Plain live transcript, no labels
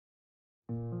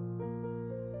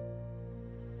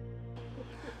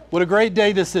What a great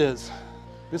day this is.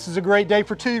 This is a great day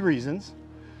for two reasons.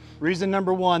 Reason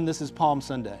number one, this is Palm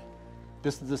Sunday.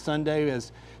 This is the Sunday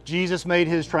as Jesus made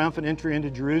his triumphant entry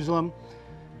into Jerusalem,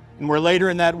 and where later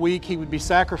in that week he would be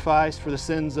sacrificed for the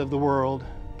sins of the world,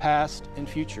 past and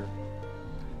future.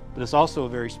 But it's also a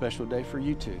very special day for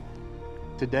you two.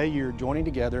 Today you're joining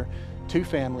together two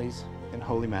families in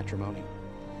holy matrimony.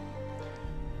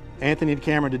 Anthony and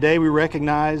Camryn, today we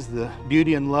recognize the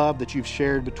beauty and love that you've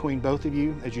shared between both of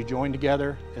you as you join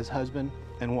together as husband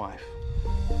and wife.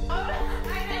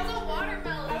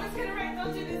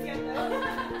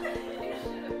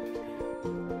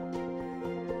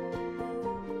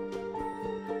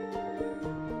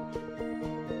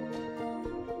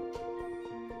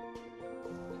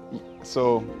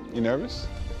 So, you nervous?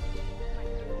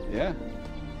 Yeah.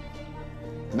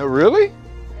 No, really?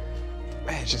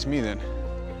 Man, it's just me then.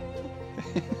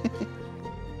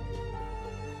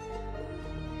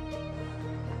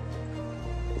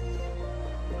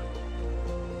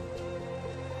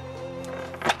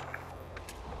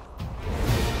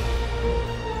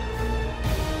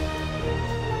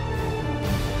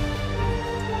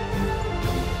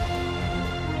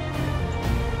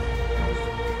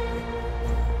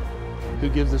 Who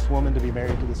gives this woman to be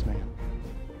married to this man?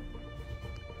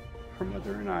 Her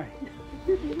mother and I.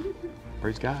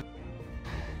 Praise God.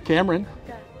 Camryn,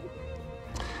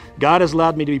 God has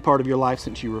allowed me to be part of your life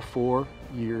since you were 4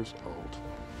 years old.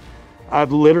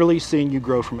 I've literally seen you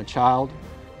grow from a child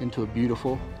into a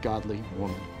beautiful, godly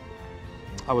woman.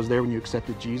 I was there when you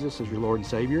accepted Jesus as your Lord and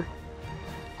Savior.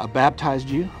 I baptized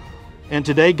you, and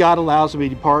today God allows me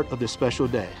to be part of this special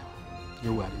day,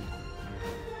 your wedding.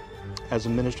 As a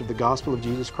minister of the gospel of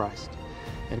Jesus Christ,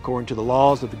 and according to the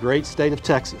laws of the great state of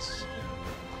Texas,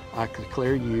 I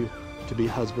declare you to be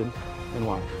husband and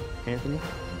wife. Anthony,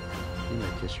 you may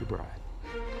kiss your bride.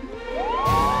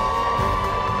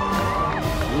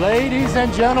 Ladies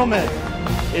and gentlemen,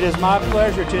 it is my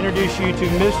pleasure to introduce you to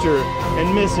Mr. and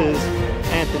Mrs.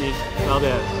 Anthony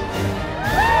Valdez.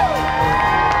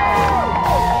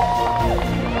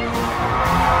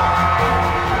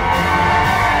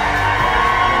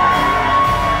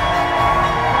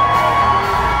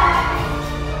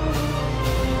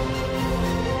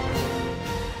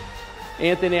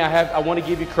 Anthony, I want to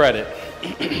give you credit,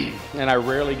 and I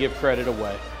rarely give credit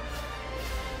away.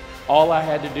 All I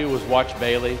had to do was watch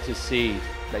Bailey to see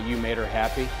that you made her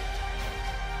happy.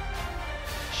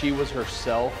 She was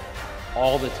herself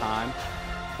all the time,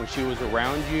 when she was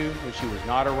around you, when she was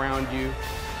not around you.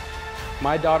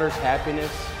 My daughter's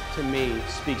happiness, to me,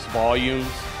 speaks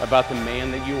volumes about the man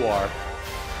that you are,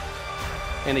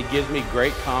 and it gives me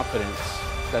great confidence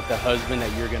that the husband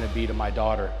that you're going to be to my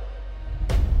daughter